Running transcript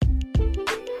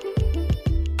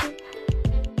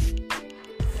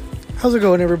How's it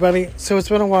going, everybody? So it's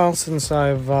been a while since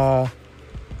I've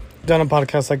done a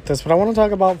podcast like this, but I want to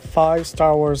talk about 5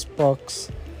 Star Wars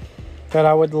books that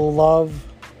I would love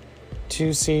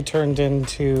to see turned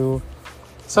into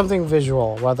something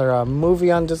visual, whether a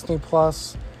movie on Disney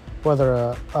Plus,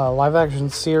 whether a live-action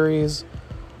series,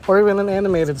 or even an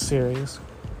animated series.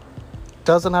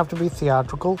 Doesn't have to be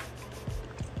theatrical.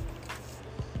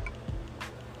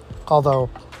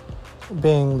 Although,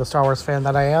 being the Star Wars fan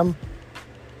that I am,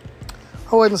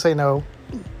 I wouldn't say no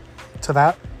to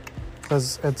that,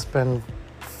 because it's been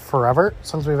forever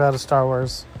since we've had a Star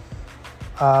Wars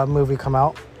movie come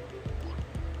out.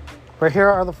 But here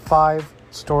are the 5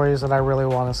 stories that I really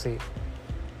want to see.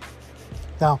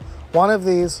 Now, one of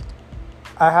these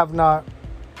I have not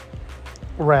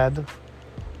read.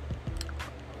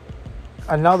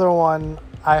 Another one,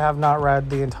 I have not read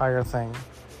the entire thing.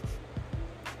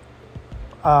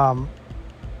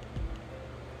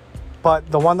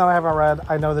 But the one that I haven't read,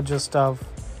 I know the gist of.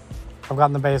 I've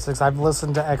gotten the basics. I've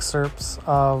listened to excerpts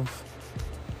of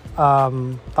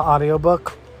the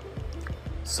audiobook.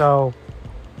 So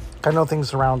I know things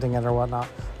surrounding it or whatnot.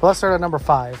 But let's start at number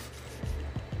 5.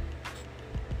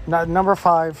 Number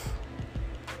 5,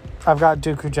 I've got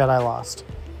Dooku Jedi Lost.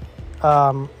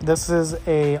 This is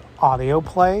a audio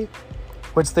play,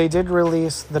 which they did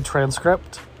release the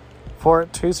transcript for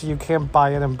it too, so you can't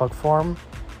buy it in book form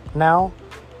now.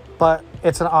 But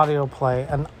it's an audio play,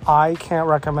 and I can't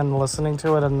recommend listening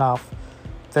to it enough.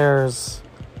 There's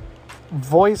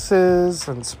voices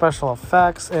and special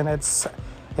effects, and it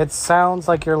sounds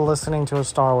like you're listening to a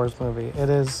Star Wars movie. It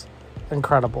is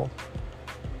incredible.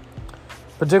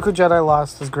 But Dooku Jedi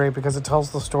Lost is great because it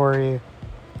tells the story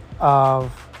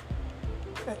of...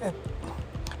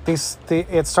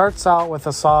 It starts out with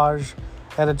Asajj,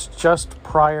 and it's just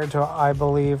prior to, I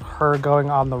believe, her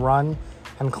going on the run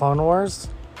in Clone Wars.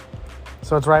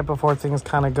 So it's right before things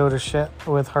kind of go to shit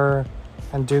with her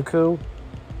and Dooku.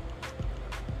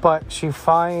 But she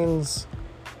finds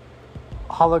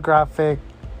holographic...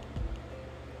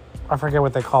 I forget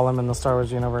what they call them in the Star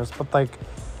Wars universe. But, like,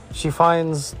 she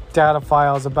finds data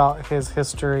files about his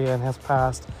history and his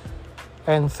past.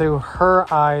 And through her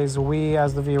eyes, we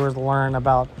as the viewers learn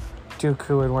about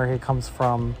Dooku and where he comes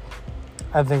from.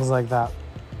 And things like that.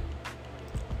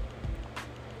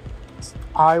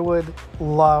 I would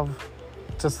love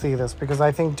to see this because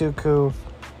I think Dooku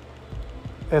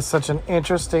is such an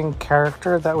interesting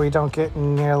character that we don't get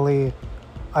nearly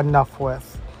enough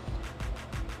with.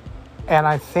 And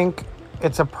I think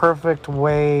it's a perfect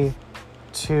way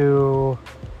to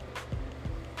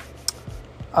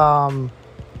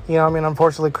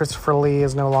unfortunately Christopher Lee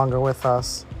is no longer with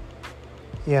us,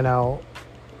 so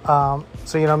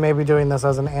maybe doing this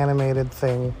as an animated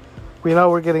thing. We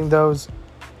know we're getting those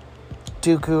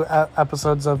Dooku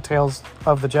episodes of Tales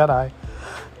of the Jedi,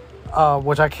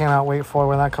 which I cannot wait for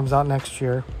when that comes out next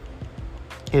year.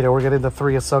 We're getting the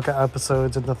 3 Ahsoka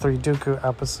episodes and the 3 Dooku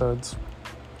episodes.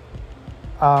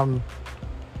 So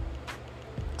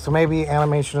maybe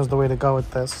animation is the way to go with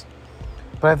this.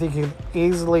 But I think you could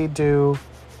easily do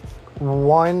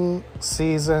 1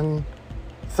 season,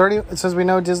 30, since we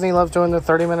know Disney loves doing the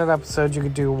 30-minute episodes, you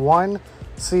could do 1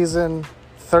 season,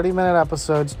 30-minute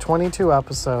episodes, 22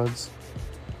 episodes.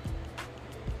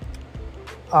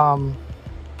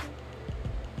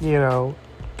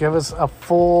 Give us a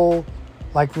full,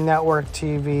 network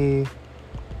TV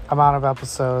amount of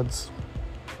episodes.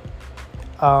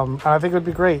 And I think it would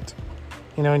be great,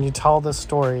 and you tell this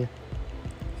story,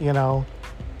 or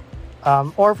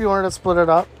if you wanted to split it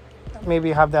up,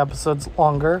 maybe have the episodes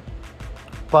longer,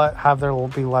 but there will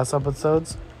be less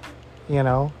episodes,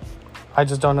 I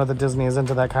just don't know that Disney is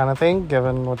into that kind of thing,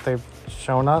 given what they've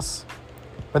shown us.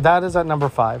 But that is at number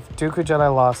 5. Dooku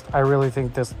Jedi Lost. I really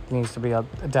think this needs to be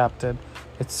adapted.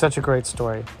 It's such a great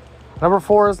story. Number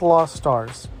 4 is Lost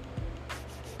Stars.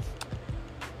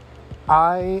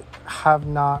 I have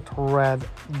not read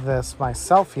this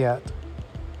myself yet,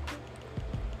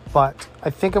 but I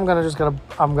think I'm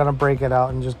gonna break it out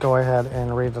and just go ahead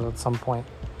and read it at some point.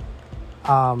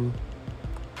 But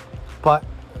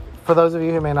for those of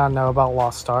you who may not know about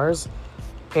Lost Stars,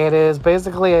 it is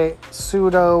basically a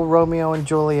pseudo Romeo and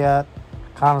Juliet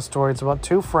kind of story. It's about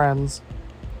 2 friends,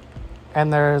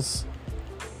 and there's,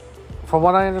 from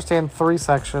what I understand, 3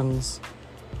 sections,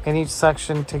 and each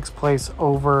section takes place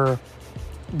over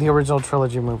the original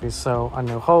trilogy movies. So A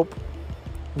New Hope,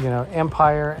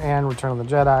 Empire, and Return of the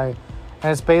Jedi.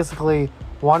 And it's basically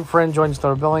one friend joins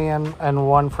the rebellion and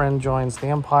one friend joins the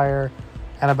Empire,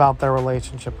 and about their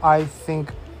relationship. I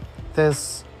think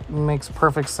this makes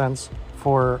perfect sense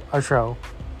for a show.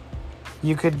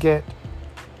 You could get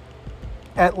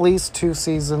at least 2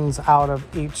 seasons out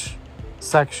of each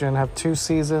section. Have 2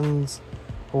 seasons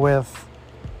with,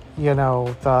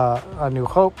 the A New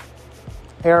Hope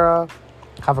era.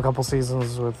 Have a couple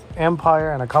seasons with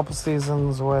Empire and a couple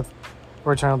seasons with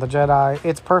Return of the Jedi.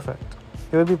 It's perfect.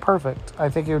 It would be perfect. I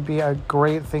think it would be a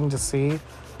great thing to see.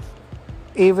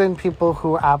 Even people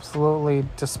who absolutely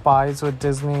despise what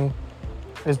Disney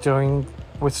is doing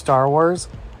with Star Wars,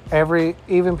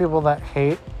 even people that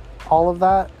hate all of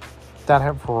that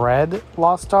have read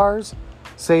Lost Stars,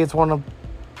 say it's one of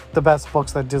the best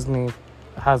books that Disney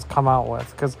has come out with,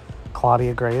 because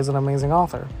Claudia Gray is an amazing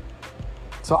author.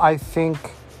 So I think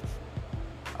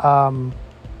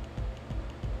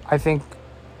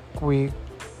we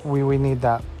need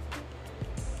that.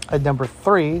 At number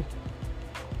 3,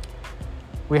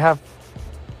 we have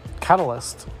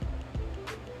Catalyst.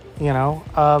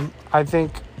 I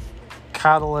think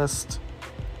Catalyst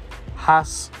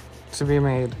has to be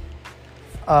made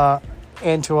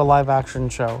into a live action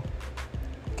show.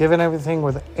 Given everything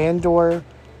with Andor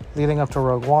leading up to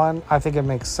Rogue One, I think it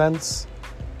makes sense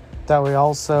that we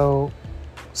also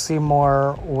see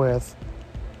more with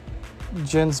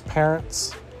Jin's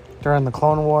parents during the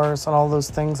Clone Wars and all those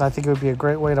things. I think it would be a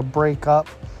great way to break up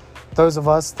those of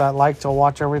us that like to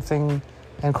watch everything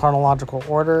in chronological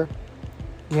order.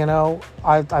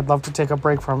 I'd love to take a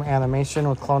break from animation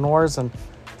with Clone Wars and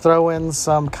throw in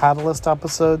some Catalyst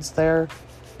episodes there.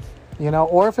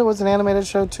 Or if it was an animated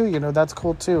show too, that's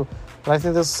cool too. But I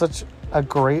think this is such a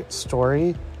great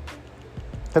story.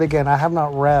 But again, I have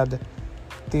not read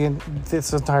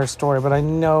this entire story, but I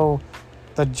know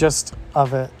the gist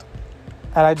of it.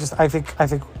 And I think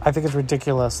it's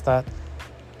ridiculous that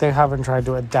they haven't tried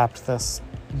to adapt this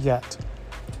yet.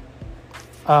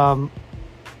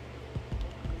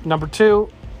 Number 2,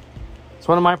 it's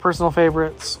one of my personal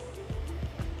favorites,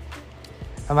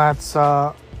 and that's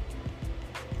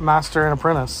Master and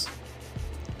Apprentice.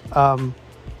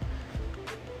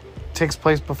 Takes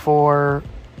place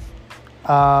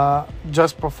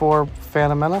just before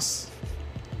Phantom Menace,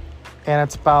 and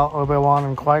it's about Obi-Wan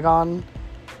and Qui-Gon,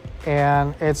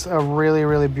 and it's a really,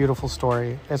 really beautiful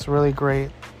story. It's really great.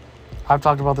 I've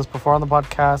talked about this before on the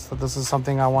podcast, that this is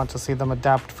something I want to see them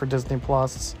adapt for Disney+.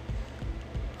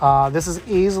 This is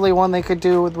easily one they could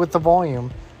do with the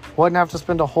volume. Wouldn't have to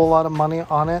spend a whole lot of money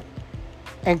on it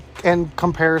in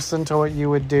comparison to what you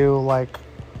would do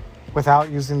without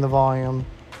using the volume.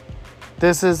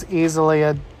 This is easily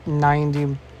a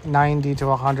 $90 to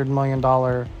 $100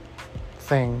 million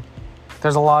thing.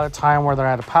 There's a lot of time where they're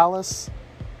at a palace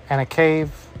and a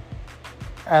cave,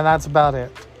 and that's about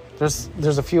it.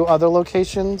 There's a few other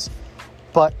locations,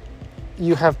 but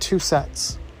you have 2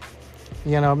 sets.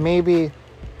 Maybe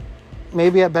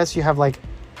at best you have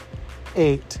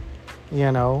 8,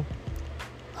 and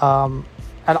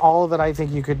all of it I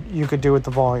think you could do with the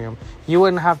volume. You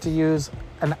wouldn't have to use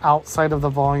an outside of the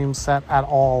volume set at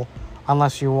all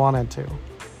unless you wanted to.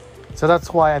 So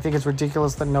that's why I think it's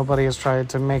ridiculous that nobody has tried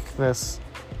to make this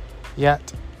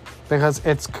yet, because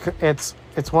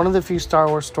it's one of the few Star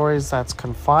Wars stories that's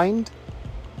confined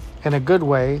in a good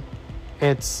way.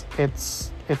 It's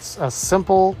a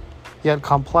simple yet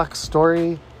complex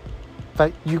story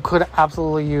that you could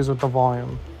absolutely use with the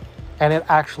volume, and it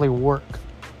actually work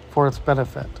for its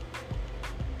benefit.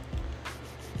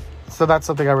 So that's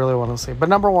something I really want to see. But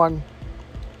number 1,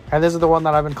 and this is the one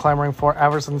that I've been clamoring for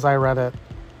ever since I read it,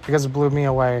 because it blew me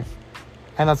away,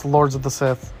 and that's Lords of the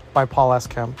Sith by Paul S.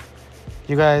 Kemp.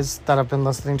 You guys that have been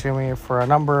listening to me for a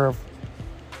number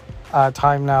of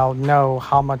time now know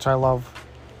how much I love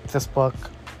this book.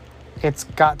 It's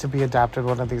got to be adapted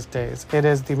one of these days. It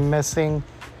is the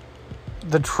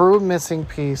true missing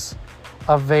piece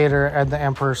of Vader and the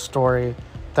Emperor's story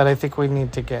that I think we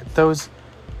need to get. Those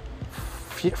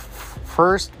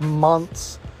first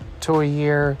months to a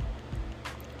year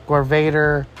where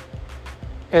Vader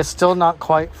is still not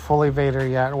quite fully Vader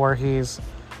yet, where he's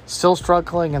still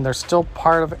struggling and there's still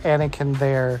part of Anakin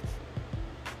there,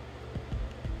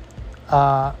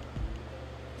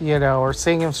 or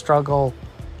seeing him struggle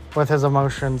with his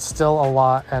emotions still a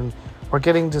lot, and we're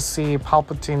getting to see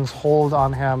Palpatine's hold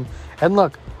on him. And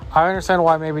look, I understand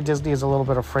why maybe Disney is a little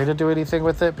bit afraid to do anything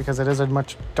with it, because it is a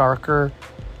much darker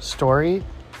story,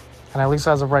 and at least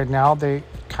as of right now, they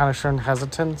kind of shown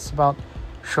hesitance about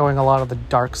showing a lot of the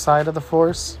dark side of the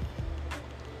Force.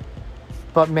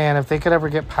 But man, if they could ever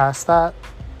get past that,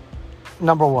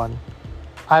 number 1,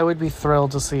 I would be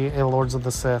thrilled to see a Lords of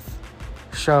the Sith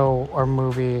show or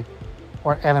movie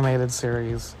or animated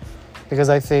series, because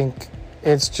I think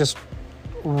it's just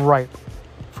ripe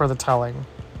for the telling.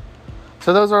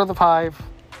 So those are the 5.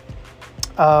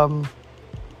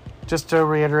 just to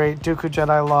reiterate, Dooku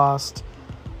Jedi Lost,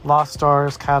 Lost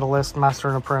Stars, Catalyst, Master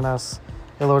and Apprentice,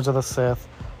 The Lords of the Sith.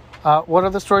 What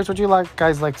other stories would you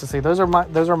guys like to see? Those are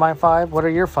my 5. What are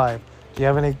your 5? Do you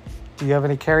have any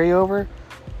carryover?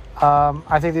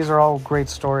 I think these are all great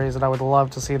stories, and I would love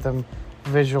to see them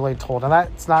visually told. And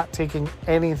that's not taking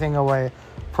anything away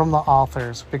from the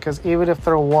authors, because even if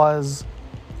there was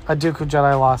a Dooku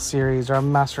Jedi Lost series or a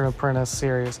Master and Apprentice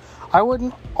series, I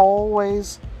wouldn't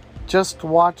always just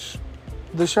watch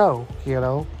the show,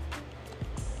 I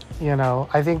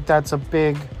think that's I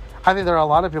think there are a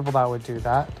lot of people that would do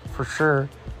that, for sure.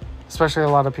 Especially a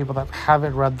lot of people that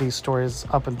haven't read these stories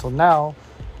up until now.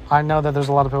 I know that there's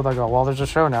a lot of people that go, well, there's a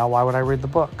show now, why would I read the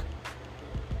book?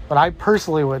 But I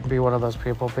personally wouldn't be one of those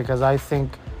people, because I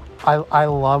think I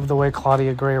love the way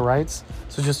Claudia Gray writes.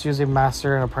 So just using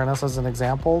Master and Apprentice as an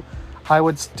example, I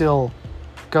would still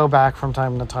go back from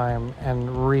time to time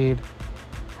and read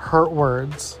her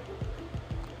words.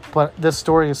 But her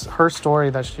story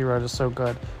that she wrote is so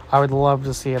good. I would love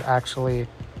to see it actually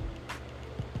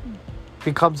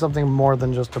become something more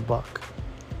than just a book.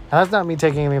 And that's not me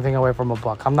taking anything away from a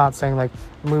book. I'm not saying like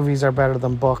movies are better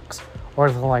than books or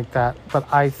anything like that.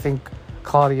 But I think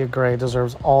Claudia Gray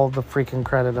deserves all the freaking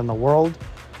credit in the world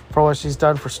for what she's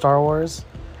done for Star Wars.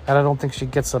 And I don't think she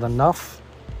gets it enough.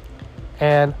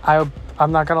 And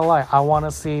I'm not going to lie. I want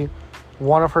to see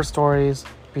one of her stories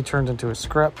be turned into a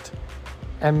script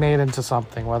and made into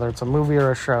something, whether it's a movie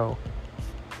or a show.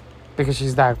 Because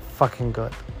she's that fucking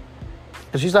good.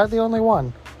 And she's not the only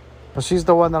one. But she's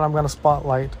the one that I'm going to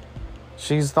spotlight.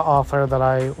 She's the author that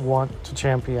I want to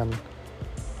champion.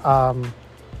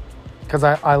 Because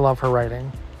I love her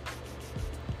writing.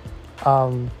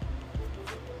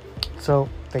 So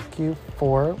thank you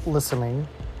for listening.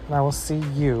 And I will see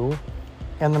you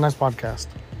in the next podcast.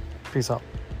 Peace out.